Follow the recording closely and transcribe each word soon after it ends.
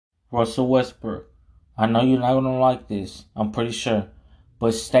Russell Westbrook, I know you're not gonna like this. I'm pretty sure,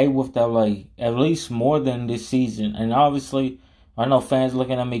 but stay with LA at least more than this season. And obviously, I know fans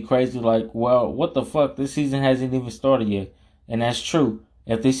looking at me crazy like, well, what the fuck? This season hasn't even started yet, and that's true.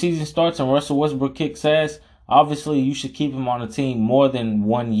 If this season starts and Russell Westbrook kicks ass, obviously you should keep him on the team more than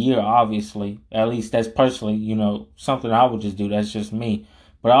 1 year. Obviously, at least that's personally, something I would just do. That's just me.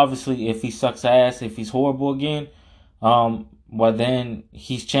 But obviously, if he sucks ass, if he's horrible again, well then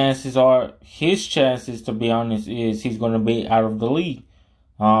his chances to be honest is he's going to be out of the league.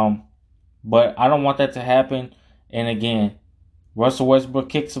 Um, but I don't want that to happen. And again, Russell Westbrook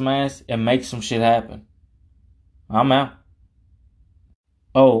kicks some ass and makes some shit happen. I'm out.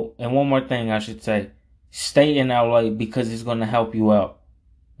 Oh, and one more thing I should say: stay in LA because it's going to help you out.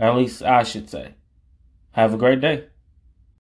 At least I should say. Have a great day.